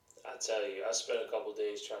tell you, I spent a couple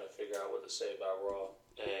days trying to figure out what to say about Raw,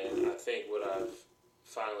 and I think what I've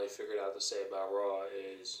finally figured out to say about Raw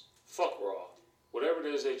is fuck Raw. Whatever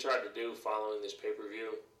it is they tried to do following this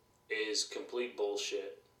pay-per-view is complete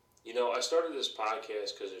bullshit. You know, I started this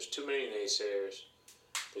podcast because there's too many naysayers,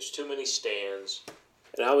 there's too many stands,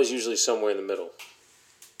 and I was usually somewhere in the middle.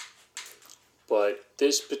 But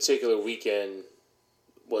this particular weekend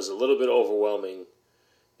was a little bit overwhelming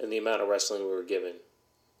in the amount of wrestling we were given.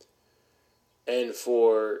 And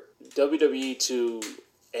for WWE to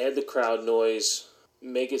add the crowd noise,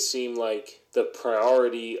 make it seem like the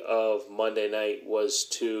priority of Monday night was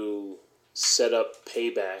to set up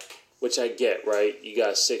Payback, which I get, right? You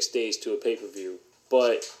got 6 days to a pay-per-view.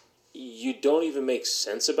 But you don't even make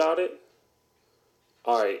sense about it?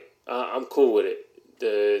 Alright, I'm cool with it.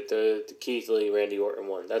 The Keith Lee, Randy Orton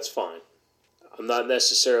one, that's fine. I'm not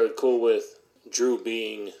necessarily cool with Drew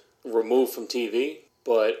being removed from TV,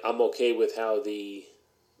 but I'm okay with how the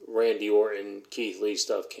Randy Orton, Keith Lee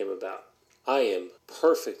stuff came about. I am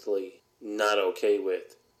perfectly not okay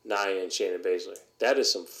with Nia and Shayna Baszler. That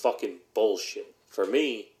is some fucking bullshit. For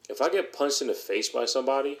me, if I get punched in the face by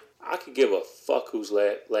somebody, I could give a fuck who's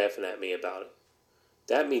laughing at me about it.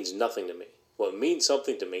 That means nothing to me. What means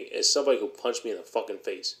something to me is somebody who punched me in the fucking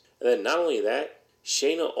face. And then not only that,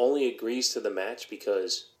 Shayna only agrees to the match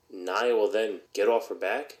because Nia will then get off her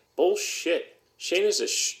back? Bullshit. Shayna's a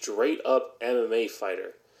straight up MMA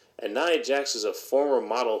fighter. And Nia Jax is a former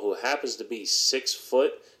model who happens to be 6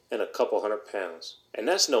 foot and a couple 100 pounds. And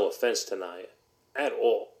that's no offense to Nia at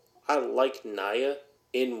all. I like Nia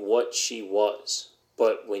in what she was.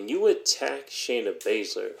 But when you attack Shayna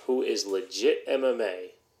Baszler, who is legit MMA,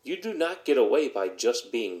 you do not get away by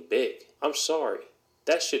just being big. I'm sorry.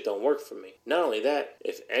 That shit don't work for me. Not only that,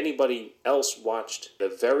 if anybody else watched the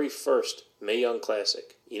very first Mae Young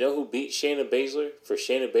Classic, you know who beat Shayna Baszler for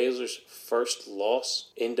Shayna Baszler's first loss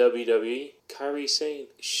in WWE? Kairi Sane.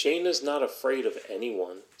 Shayna's not afraid of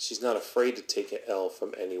anyone. She's not afraid to take an L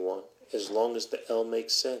from anyone, as long as the L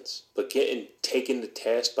makes sense. But getting taken to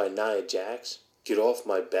task by Nia Jax, get off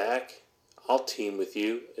my back, I'll team with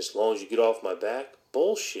you as long as you get off my back.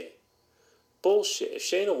 Bullshit. Bullshit. If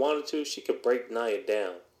Shayna wanted to, she could break Nia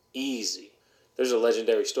down. Easy. There's a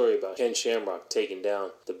legendary story about Ken Shamrock taking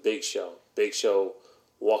down the Big Show. Big Show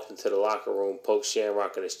walked into the locker room, poked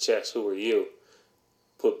Shamrock in his chest. Who are you?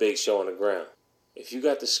 Put Big Show on the ground. If you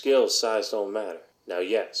got the skills, size don't matter. Now,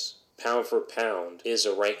 yes, pound for pound is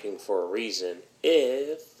a ranking for a reason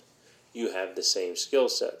if you have the same skill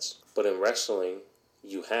sets. But in wrestling,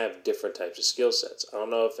 you have different types of skill sets. I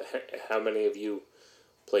don't know how many of you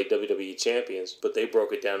played WWE Champions, but they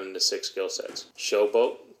broke it down into 6 skill sets.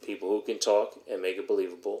 Showboat, people who can talk and make it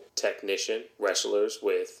believable. Technician, wrestlers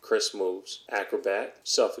with crisp moves. Acrobat,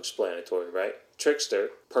 self-explanatory, right?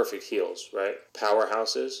 Trickster, perfect heels, right?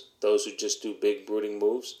 Powerhouses, those who just do big brooding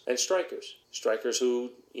moves. And strikers. Strikers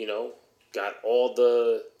who, got all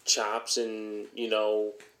the chops and,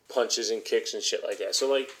 punches and kicks and shit like that.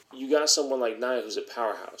 So, you got someone like Nia who's a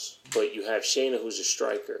powerhouse, but you have Shayna who's a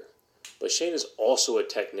striker. But Shayna's also a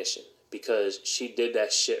technician because she did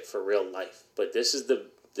that shit for real life. But this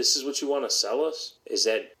is what you want to sell us? Is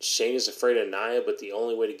that Shayna's afraid of Nia, but the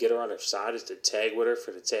only way to get her on her side is to tag with her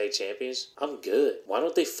for the tag champions? I'm good. Why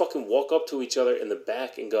don't they fucking walk up to each other in the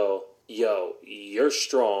back and go, yo, you're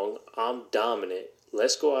strong, I'm dominant,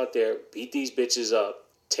 let's go out there, beat these bitches up,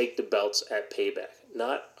 take the belts at Payback.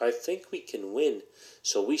 Not, I think we can win,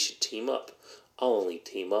 so we should team up. I'll only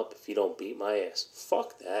team up if you don't beat my ass.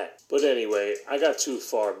 Fuck that. But anyway, I got too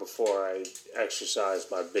far before I exercised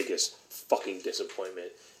my biggest fucking disappointment.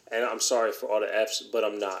 And I'm sorry for all the F's, but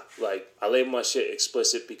I'm not. I label my shit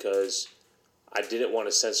explicit because I didn't want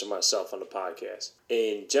to censor myself on the podcast.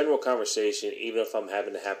 In general conversation, even if I'm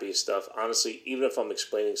having the happiest stuff, honestly, even if I'm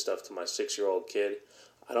explaining stuff to my 6-year-old kid,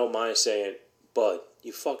 I don't mind saying, bud,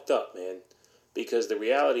 you fucked up, man. Because the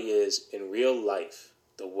reality is, in real life,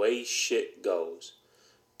 the way shit goes,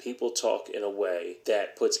 people talk in a way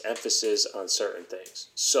that puts emphasis on certain things.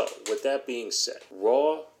 So, with that being said,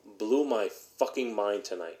 Raw blew my fucking mind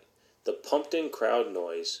tonight. The pumped-in crowd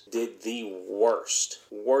noise did the worst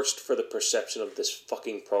for the perception of this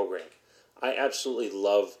fucking program. I absolutely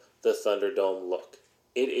love the Thunderdome look.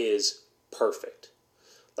 It is perfect.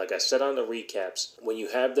 Like I said on the recaps, when you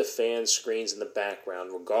have the fan screens in the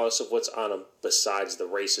background, regardless of what's on them, besides the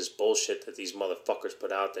racist bullshit that these motherfuckers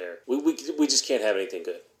put out there, we just can't have anything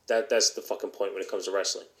good. That's the fucking point when it comes to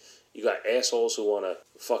wrestling. You got assholes who want to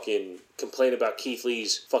fucking complain about Keith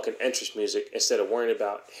Lee's fucking entrance music instead of worrying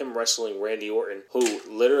about him wrestling Randy Orton, who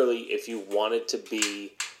literally, if you wanted to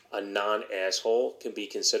be a non-asshole, can be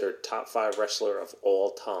considered top 5 wrestler of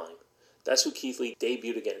all time. That's who Keith Lee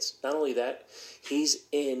debuted against. Not only that, he's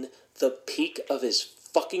in the peak of his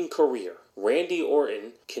fucking career. Randy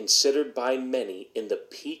Orton, considered by many in the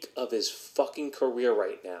peak of his fucking career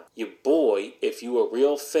right now. Your boy, if you a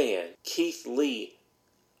real fan, Keith Lee,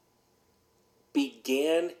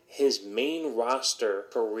 began his main roster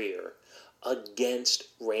career against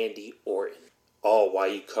Randy Orton. Oh, why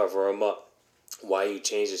you cover him up? Why you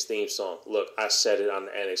change his theme song? Look, I said it on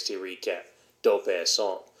the NXT recap. Dope ass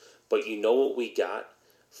song. But you know what we got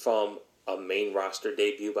from a main roster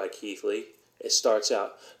debut by Keith Lee? It starts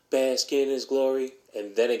out, bask in his glory,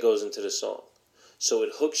 and then it goes into the song. So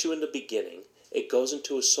it hooks you in the beginning. It goes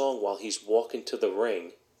into a song while he's walking to the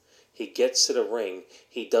ring. He gets to the ring.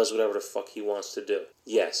 He does whatever the fuck he wants to do.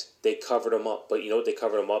 Yes, they covered him up. But you know what they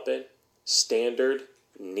covered him up in? Standard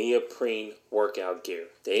neoprene workout gear.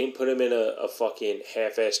 They didn't put him in a fucking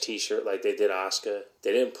half-ass t-shirt like they did Asuka.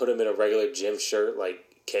 They didn't put him in a regular gym shirt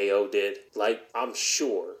like KO did. Like, I'm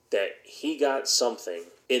sure that he got something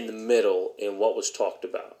in the middle in what was talked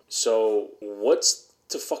about. So what's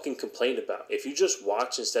to fucking complain about? If you just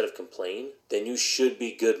watch instead of complain, then you should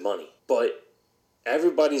be good money. But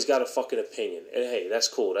everybody's got a fucking opinion. And hey, that's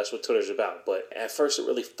cool. That's what Twitter's about. But at first it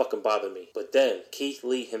really fucking bothered me. But then Keith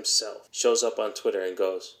Lee himself shows up on Twitter and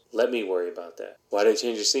goes, let me worry about that. Why they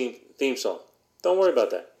change your theme song? Don't worry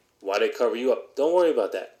about that. Why they cover you up? Don't worry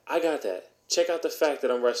about that. I got that. Check out the fact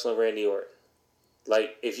that I'm wrestling Randy Orton.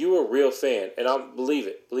 Like, if you were a real fan, and believe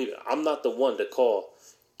it, I'm not the one to call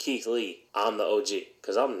Keith Lee, I'm the OG.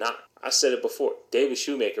 Because I'm not. I said it before. David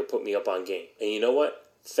Shoemaker put me up on game. And you know what?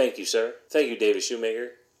 Thank you, sir. Thank you, David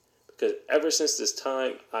Shoemaker. Because ever since this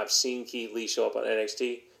time I've seen Keith Lee show up on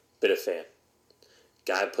NXT, been a fan.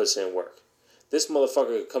 Guy puts in work. This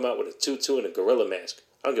motherfucker could come out with a tutu and a gorilla mask.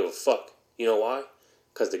 I don't give a fuck. You know why?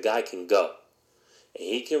 Because the guy can go. And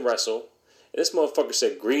he can wrestle. And this motherfucker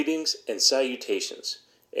said greetings and salutations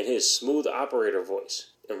in his smooth operator voice.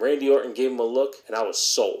 And Randy Orton gave him a look, and I was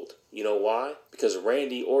sold. You know why? Because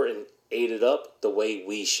Randy Orton ate it up the way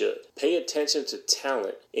we should. Pay attention to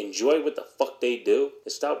talent. Enjoy what the fuck they do.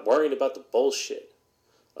 And stop worrying about the bullshit.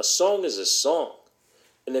 A song is a song.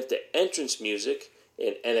 And if the entrance music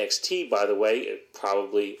in NXT, by the way, is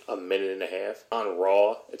probably a minute and a half. On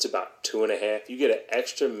Raw, it's about 2.5. You get an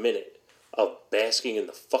extra minute of basking in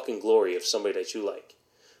the fucking glory of somebody that you like.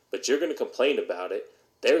 But you're going to complain about it.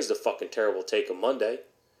 There's the fucking terrible take of Monday.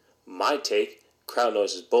 My take, crowd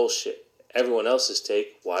noise is bullshit. Everyone else's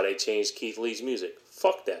take, why they changed Keith Lee's music.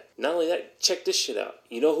 Fuck that. Not only that, check this shit out.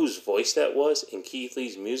 You know whose voice that was in Keith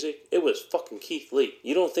Lee's music? It was fucking Keith Lee.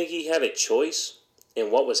 You don't think he had a choice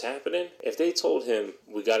in what was happening? If they told him,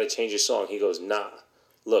 we gotta change your song, he goes, nah.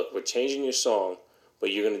 Look, we're changing your song,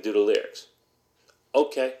 but you're gonna do the lyrics.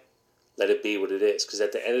 Okay. Let it be what it is. Because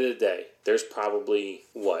at the end of the day, there's probably,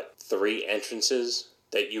 3 entrances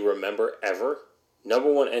that you remember ever?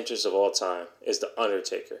 Number 1 entrance of all time is The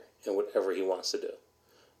Undertaker and whatever he wants to do.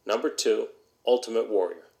 Number 2, Ultimate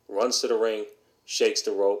Warrior. Runs to the ring, shakes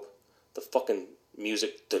the rope, the fucking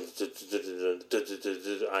music.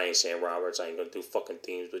 I ain't saying Roberts, I ain't gonna do fucking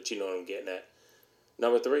themes, but you know what I'm getting at.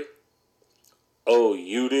 Number 3, oh,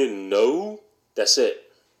 you didn't know? That's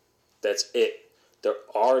it. That's it. There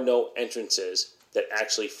are no entrances that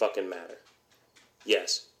actually fucking matter.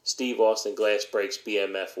 Yes, Steve Austin glass breaks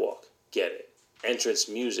BMF walk. Get it. Entrance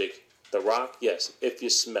music, The Rock, yes, If You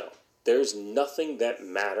Smell. There's nothing that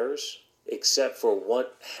matters except for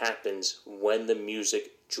what happens when the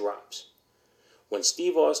music drops. When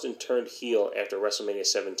Steve Austin turned heel after WrestleMania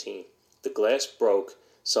 17, the glass broke,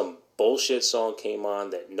 some bullshit song came on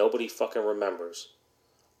that nobody fucking remembers.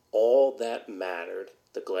 All that mattered,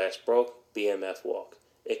 the glass broke, BMF walk.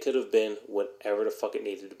 It could have been whatever the fuck it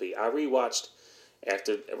needed to be. I rewatched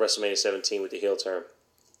after WrestleMania 17 with the heel turn,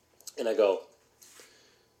 and I go,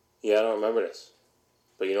 yeah, I don't remember this.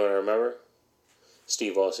 But you know what I remember?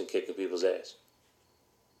 Steve Austin kicking people's ass.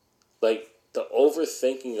 Like, the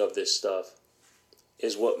overthinking of this stuff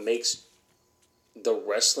is what makes the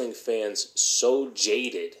wrestling fans so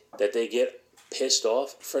jaded that they get pissed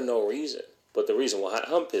off for no reason. But the reason why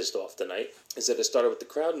I'm pissed off tonight is that it started with the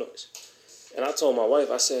crowd noise. And I told my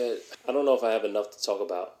wife, I said, I don't know if I have enough to talk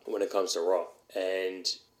about when it comes to Raw. And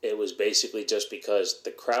it was basically just because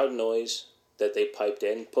the crowd noise that they piped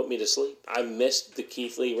in put me to sleep. I missed the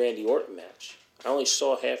Keith Lee-Randy Orton match. I only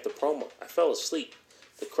saw half the promo. I fell asleep.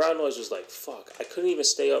 The crowd noise was like, fuck. I couldn't even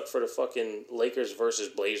stay up for the fucking Lakers versus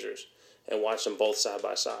Blazers and watch them both side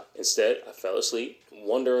by side. Instead, I fell asleep,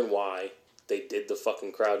 wondering why they did the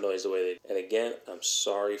fucking crowd noise the way they did. And again, I'm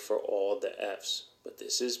sorry for all the Fs. But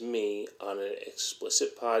this is me on an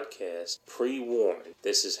explicit podcast, pre-warned.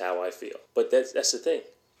 This is how I feel. But that's the thing.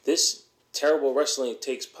 This Terrible Wrestling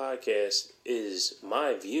Takes podcast is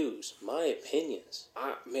my views, my opinions.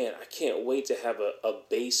 I can't wait to have a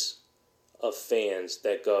base of fans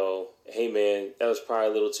that go, hey man, that was probably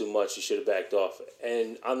a little too much. You should have backed off.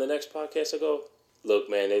 And on the next podcast, I go, look,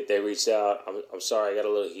 man, they reached out. I'm sorry, I got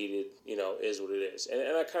a little heated. Is what it is. And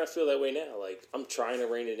I kind of feel that way now. Like, I'm trying to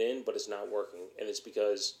rein it in, but it's not working. And it's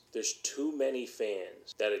because there's too many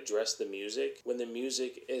fans that address the music when the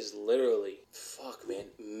music is literally,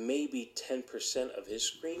 maybe 10% of his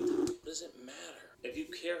screen. It doesn't matter. If you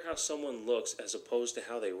care how someone looks as opposed to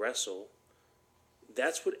how they wrestle,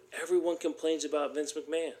 that's what everyone complains about Vince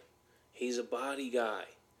McMahon. He's a body guy.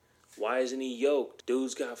 Why isn't he yoked?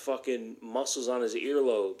 Dude's got fucking muscles on his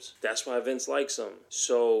earlobes. That's why Vince likes him.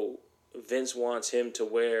 So Vince wants him to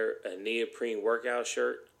wear a neoprene workout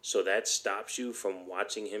shirt, so that stops you from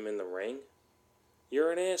watching him in the ring?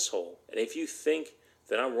 You're an asshole. And if you think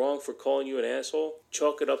that I'm wrong for calling you an asshole,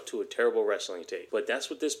 chalk it up to a terrible wrestling take. But that's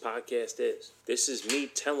what this podcast is. This is me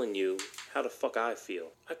telling you how the fuck I feel.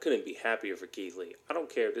 I couldn't be happier for Keith Lee. I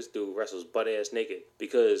don't care if this dude wrestles butt-ass naked,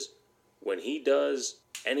 because when he does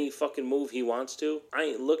any fucking move he wants to, I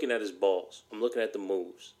ain't looking at his balls. I'm looking at the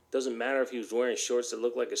moves. Doesn't matter if he was wearing shorts that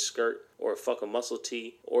look like a skirt or a fucking muscle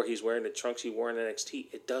tee, or he's wearing the trunks he wore in NXT.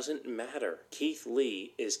 It doesn't matter. Keith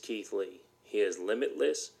Lee is Keith Lee. He is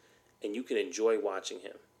limitless, and you can enjoy watching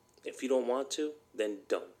him. If you don't want to, then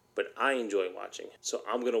don't. But I enjoy watching him. So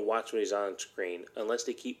I'm going to watch when he's on screen, unless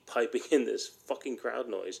they keep piping in this fucking crowd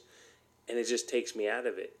noise, and it just takes me out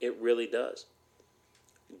of it. It really does.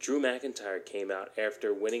 Drew McIntyre came out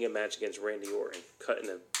after winning a match against Randy Orton, cutting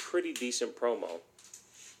a pretty decent promo.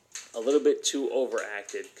 A little bit too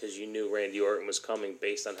overacted, because you knew Randy Orton was coming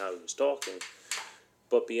based on how he was talking.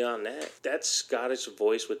 But beyond that, that Scottish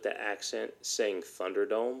voice with the accent saying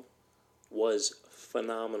Thunderdome was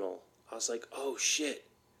phenomenal. I was like, oh shit,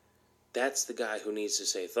 that's the guy who needs to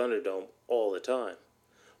say Thunderdome all the time.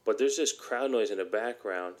 But there's this crowd noise in the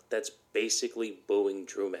background that's basically booing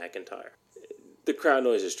Drew McIntyre. The crowd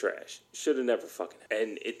noise is trash. Should have never fucking.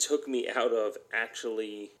 And it took me out of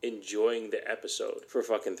actually enjoying the episode for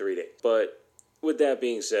fucking 3 days. But with that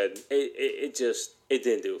being said, it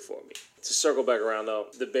didn't do it for me. To circle back around though,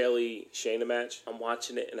 the Bayley Shayna match, I'm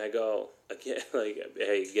watching it and I go, again, like,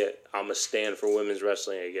 hey, I'm a stand for women's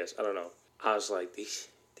wrestling, I guess. I don't know. I was like,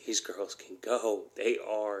 these girls can go. They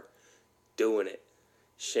are doing it.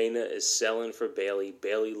 Shayna is selling for Bayley.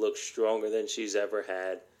 Bayley looks stronger than she's ever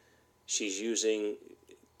had. She's using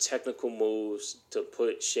technical moves to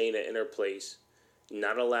put Shayna in her place,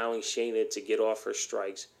 not allowing Shayna to get off her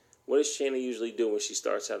strikes. What does Shayna usually do when she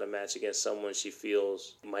starts out a match against someone she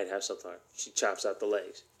feels might have something on her? She chops out the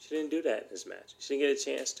legs. She didn't do that in this match. She didn't get a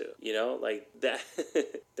chance to. Like that.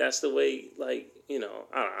 That's the way, I don't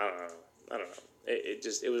know.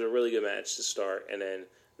 It was a really good match to start. And then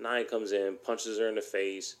Nia comes in, punches her in the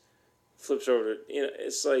face, flips over.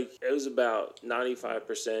 It's like it was about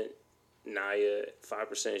 95% Nia, 5%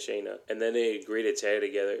 Shayna, and then they agreed to tag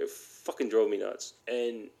together. It fucking drove me nuts.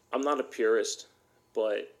 And I'm not a purist,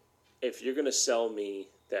 but if you're gonna sell me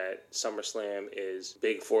that SummerSlam is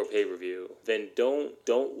big for pay-per-view, then don't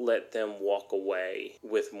let them walk away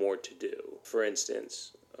with more to do. For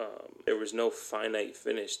instance, there was no finite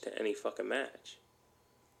finish to any fucking match.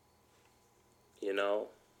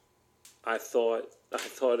 I thought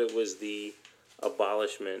it was the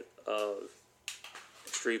abolishment of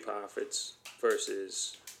Street Profits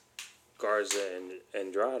versus Garza and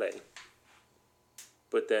Andrade.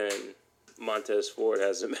 But then Montez Ford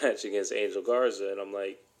has a match against Angel Garza, and I'm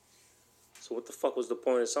like, so what the fuck was the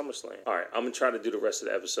point of SummerSlam? Alright, I'm going to try to do the rest of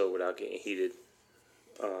the episode without getting heated.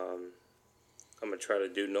 I'm going to try to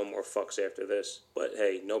do no more fucks after this. But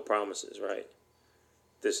hey, no promises, right?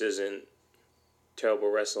 This isn't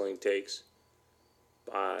Terrible Wrestling Takes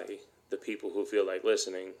by the people who feel like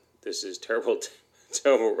listening. This is Terrible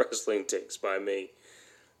Wrestling Takes by me.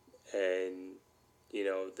 And,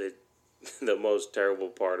 the most terrible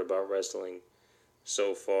part about wrestling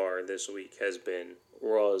so far this week has been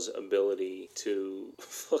Raw's ability to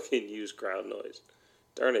fucking use crowd noise.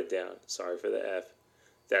 Turn it down. Sorry for the F.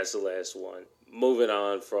 That's the last one. Moving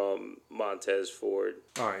on from Montez Ford.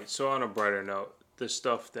 Alright, so on a brighter note, the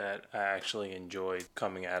stuff that I actually enjoyed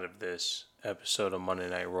coming out of this episode of Monday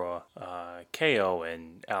Night Raw, KO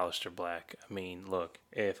and Aleister Black. I mean, look,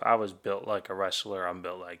 if I was built like a wrestler, I'm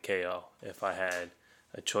built like KO. If I had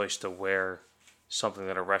a choice to wear something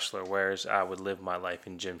that a wrestler wears, I would live my life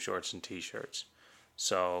in gym shorts and t-shirts.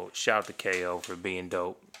 So shout out to KO for being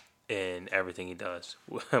dope in everything he does.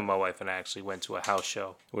 My wife and I actually went to a house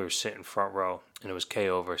show. We were sitting front row, and it was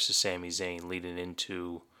KO versus Sami Zayn leading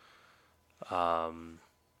into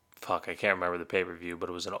I can't remember the pay-per-view, but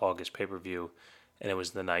it was an August pay-per-view, and it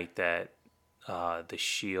was the night that the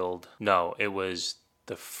Shield. No, it was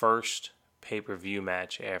the first pay-per-view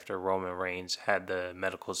match after Roman Reigns had the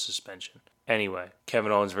medical suspension. Anyway,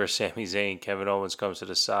 Kevin Owens versus Sami Zayn. Kevin Owens comes to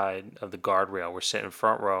the side of the guardrail. We're sitting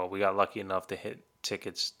front row. We got lucky enough to hit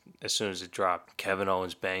tickets as soon as it dropped. Kevin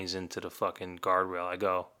Owens bangs into the fucking guardrail. I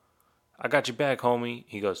go, I got your back, homie.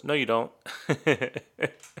 He goes, no, you don't.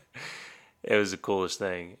 It was the coolest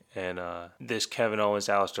thing. And this Kevin Owens,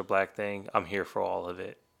 Aleister Black thing, I'm here for all of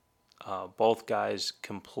it. Both guys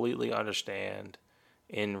completely understand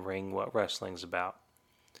in ring what wrestling's about.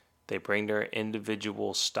 They bring their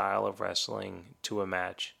individual style of wrestling to a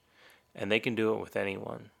match, and they can do it with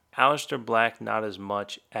anyone. Aleister Black, not as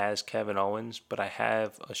much as Kevin Owens, but I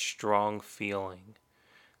have a strong feeling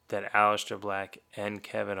that Aleister Black and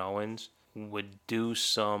Kevin Owens would do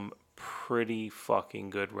some pretty fucking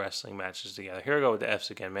good wrestling matches together. Here I go with the F's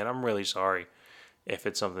again, man. I'm really sorry if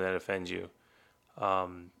it's something that offends you.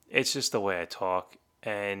 It's just the way I talk,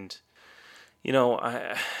 and you know,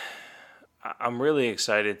 I'm really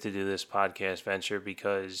excited to do this podcast venture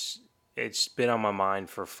because it's been on my mind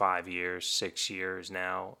for 5 years, 6 years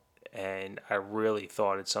now, and I really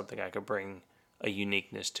thought it's something I could bring a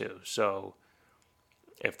uniqueness to. So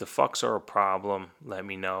if the fucks are a problem, let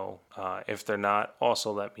me know. If they're not,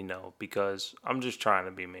 also let me know, because I'm just trying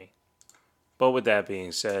to be me. But with that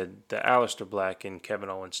being said, the Aleister Black and Kevin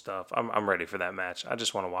Owens stuff, I'm ready for that match. I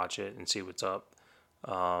just want to watch it and see what's up.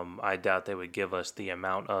 I doubt they would give us the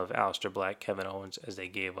amount of Aleister Black, Kevin Owens as they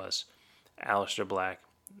gave us Aleister Black,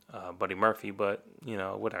 Buddy Murphy, but, you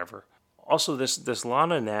know, whatever. Also, this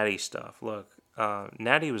Lana Natty stuff. Look,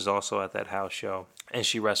 Natty was also at that house show, and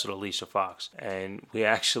she wrestled Alicia Fox. And we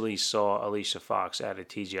actually saw Alicia Fox at a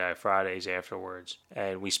TGI Fridays afterwards.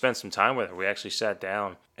 And we spent some time with her. We actually sat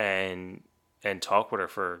down and talked with her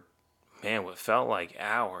for, man, what felt like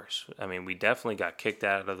hours. I mean, we definitely got kicked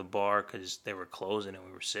out of the bar because they were closing and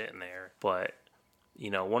we were sitting there. But,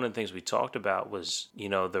 you know, one of the things we talked about was, you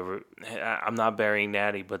know, I'm not burying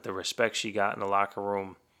Natty, but the respect she got in the locker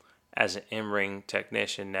room as an in-ring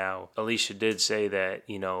technician. Now, Alicia did say that,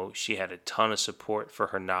 you know, she had a ton of support for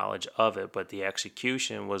her knowledge of it, but the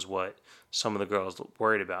execution was what some of the girls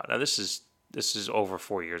worried about. Now, this is over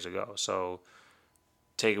 4 years ago, so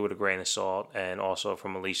take it with a grain of salt, and also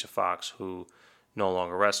from Alicia Fox, who no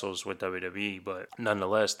longer wrestles with WWE, but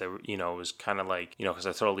nonetheless, there, you know, it was kind of like, you know, because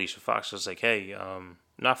I told Alicia Fox, I was like, hey,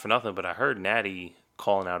 not for nothing, but I heard Natty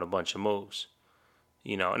calling out a bunch of moves,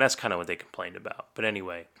 you know, and that's kind of what they complained about. But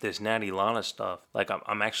anyway, this Natty Lana stuff, like,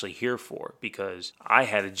 I'm actually here for it, because I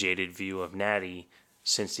had a jaded view of Natty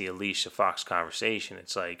since the Alicia Fox conversation.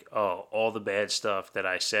 It's like, oh, all the bad stuff that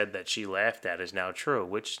I said that she laughed at is now true,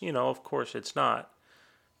 which, you know, of course it's not.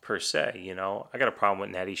 Per se, you know, I got a problem with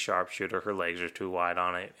Natty Sharpshooter. Her legs are too wide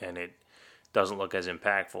on it, and it doesn't look as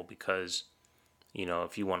impactful because, you know,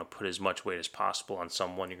 if you want to put as much weight as possible on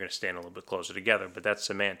someone, you're going to stand a little bit closer together. But that's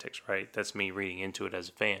semantics, right? That's me reading into it as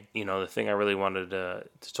a fan. You know, the thing I really wanted to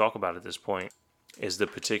talk about at this point is the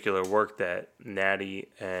particular work that Natty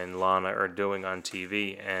and Lana are doing on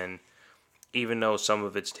TV. And even though some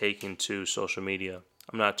of it's taken to social media,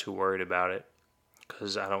 I'm not too worried about it,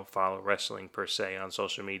 because I don't follow wrestling per se on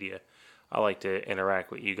social media. I like to interact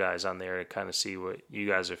with you guys on there to kind of see what you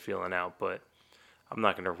guys are feeling out, but I'm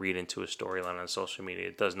not going to read into a storyline on social media.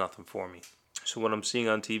 It does nothing for me. So what I'm seeing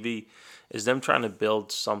on TV is them trying to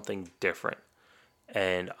build something different.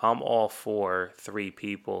 And I'm all for 3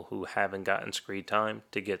 people who haven't gotten screen time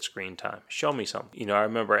to get screen time. Show me something. You know, I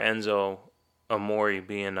remember Enzo Amore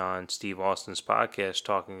being on Steve Austin's podcast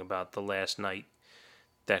talking about the last night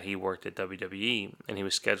that he worked at WWE, and he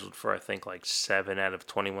was scheduled for, I think, like 7 out of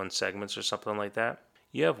 21 segments or something like that.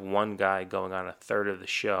 You have one guy going on a third of the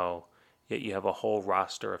show, yet you have a whole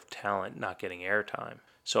roster of talent not getting airtime.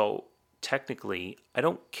 So technically, I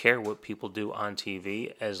don't care what people do on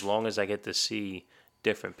TV as long as I get to see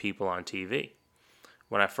different people on TV.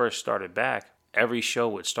 When I first started back, every show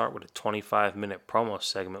would start with a 25-minute promo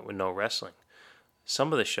segment with no wrestling.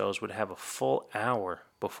 Some of the shows would have a full hour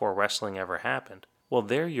before wrestling ever happened. Well,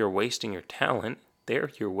 there you're wasting your talent. There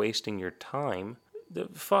you're wasting your time.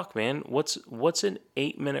 Fuck, man. What's an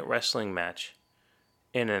 8-minute wrestling match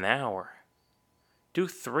in an hour? Do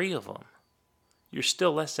 3 of them. You're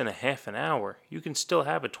still less than a half an hour. You can still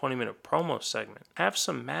have a 20-minute promo segment. Have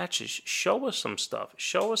some matches. Show us some stuff.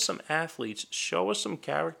 Show us some athletes. Show us some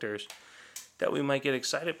characters that we might get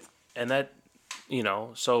excited. And that, you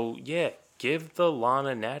know, so yeah, give the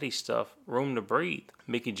Lana Natty stuff room to breathe.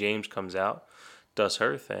 Mickie James comes out, does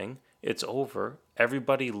her thing. It's over.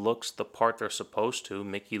 Everybody looks the part they're supposed to.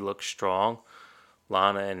 Mickie looks strong.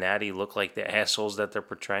 Lana and Natty look like the assholes that they're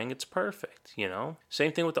portraying. It's perfect, you know?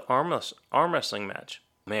 Same thing with the arm wrestling match.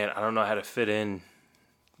 Man, I don't know how to fit in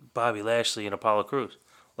Bobby Lashley and Apollo Crews.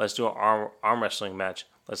 Let's do an arm wrestling match.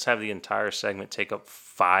 Let's have the entire segment take up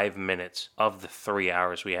 5 minutes of the 3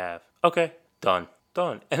 hours we have. Okay, done.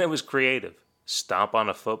 And it was creative. Stomp on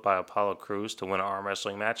a foot by Apollo Crews to win an arm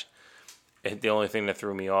wrestling match. The only thing that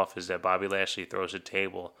threw me off is that Bobby Lashley throws a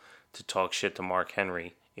table to talk shit to Mark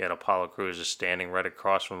Henry, yet Apollo Crews is standing right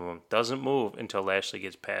across from him, doesn't move until Lashley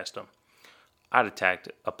gets past him. I'd attacked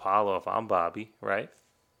Apollo if I'm Bobby, right?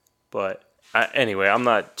 But anyway, I'm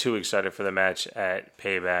not too excited for the match at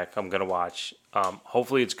Payback. I'm going to watch.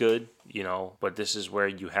 Hopefully it's good, you know, but this is where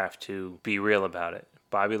you have to be real about it.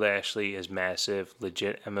 Bobby Lashley is massive,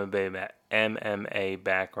 legit MMA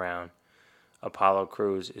background. Apollo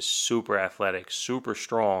Crews is super athletic, super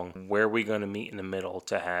strong. Where are we going to meet in the middle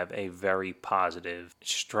to have a very positive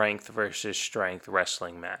strength versus strength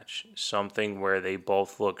wrestling match? Something where they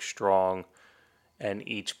both look strong and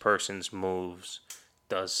each person's moves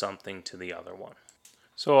does something to the other one.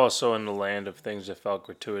 So also in the land of things that felt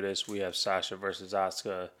gratuitous, we have Sasha versus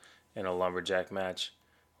Asuka in a lumberjack match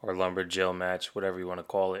or lumberjill match, whatever you want to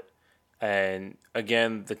call it. And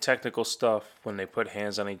again, the technical stuff, when they put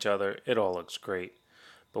hands on each other, it all looks great.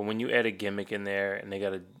 But when you add a gimmick in there and they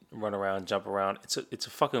got to run around, jump around, it's a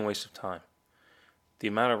fucking waste of time. The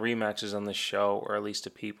amount of rematches on this show, or at least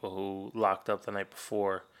the people who locked up the night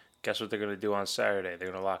before, guess what they're going to do on Saturday?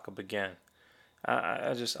 They're going to lock up again.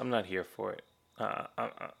 I'm not here for it.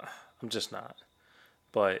 I'm just not.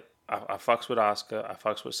 But I fucks with Asuka. I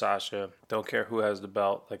fucks with Sasha. Don't care who has the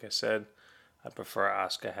belt. Like I said, I prefer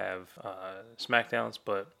Asuka have SmackDowns,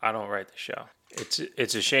 but I don't write the show.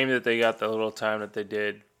 It's a shame that they got the little time that they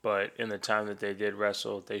did, but in the time that they did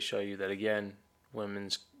wrestle, they show you that again,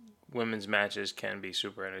 women's matches can be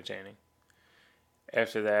super entertaining.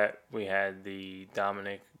 After that, we had the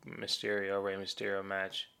Dominic Mysterio, Rey Mysterio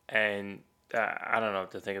match, and I don't know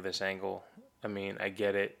what to think of this angle. I mean, I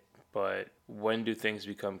get it, but when do things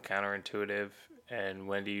become counterintuitive, and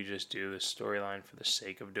when do you just do the storyline for the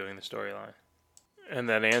sake of doing the storyline? And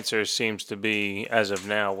that answer seems to be, as of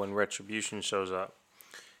now, when Retribution shows up.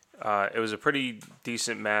 It was a pretty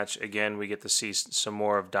decent match. Again, we get to see some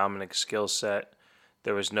more of Dominic's skill set.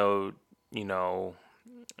 There was no, will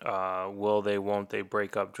they, won't they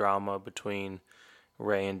break up drama between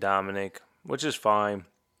Rey and Dominic, which is fine.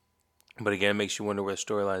 But again, it makes you wonder where the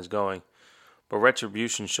storyline is going. But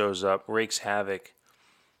Retribution shows up, wreaks havoc,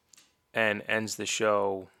 and ends the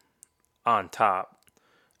show on top.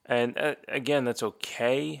 And again, that's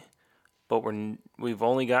okay, but we've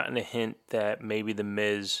only gotten a hint that maybe The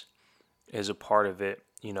Miz is a part of it,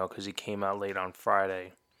 because he came out late on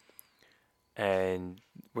Friday. And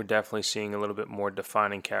we're definitely seeing a little bit more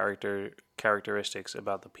defining characteristics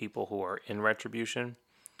about the people who are in Retribution.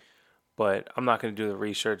 But I'm not going to do the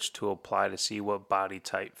research to apply to see what body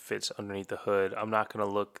type fits underneath the hood. I'm not going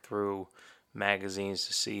to look through magazines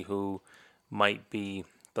to see who might be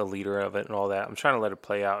the leader of it and all that. I'm trying to let it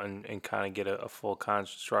play out and kind of get a full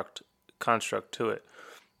construct to it.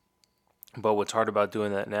 But what's hard about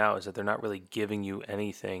doing that now is that they're not really giving you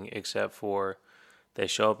anything except for they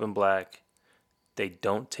show up in black. They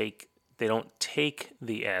don't take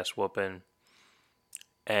the ass whooping,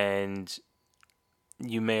 and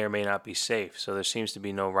you may or may not be safe. So there seems to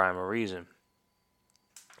be no rhyme or reason.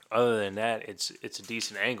 Other than that, it's a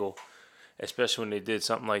decent angle, especially when they did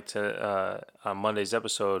something like on Monday's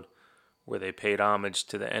episode where they paid homage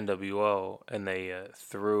to the NWO and they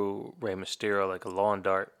threw Rey Mysterio like a lawn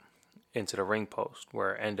dart into the ring post,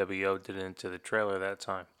 where NWO did it into the trailer that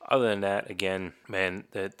time. Other than that, again, man,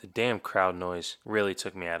 the damn crowd noise really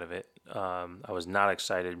took me out of it. I was not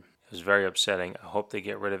excited. It was very upsetting. I hope they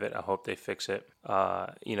get rid of it. I hope they fix it.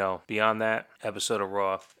 Beyond that episode of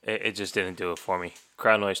Raw, it just didn't do it for me.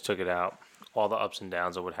 Crowd noise took it out. All the ups and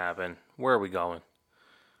downs of what happened. Where are we going?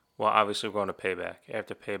 Well, obviously we're going to Payback.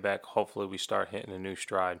 After Payback, hopefully we start hitting a new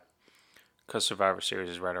stride, because Survivor Series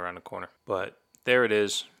is right around the corner. But there it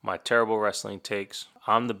is, my terrible wrestling takes.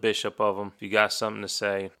 I'm the bishop of them. If you got something to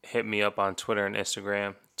say, hit me up on Twitter and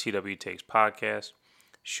Instagram, TW Takes Podcast.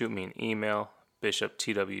 Shoot me an email,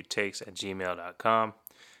 bishoptwtakes@gmail.com.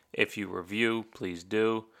 If you review, please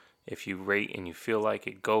do. If you rate and you feel like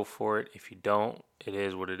it, go for it. If you don't, it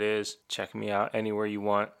is what it is. Check me out anywhere you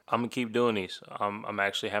want. I'm going to keep doing these. I'm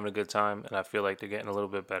actually having a good time, and I feel like they're getting a little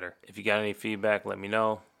bit better. If you got any feedback, let me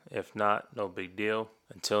know. If not, no big deal.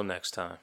 Until next time.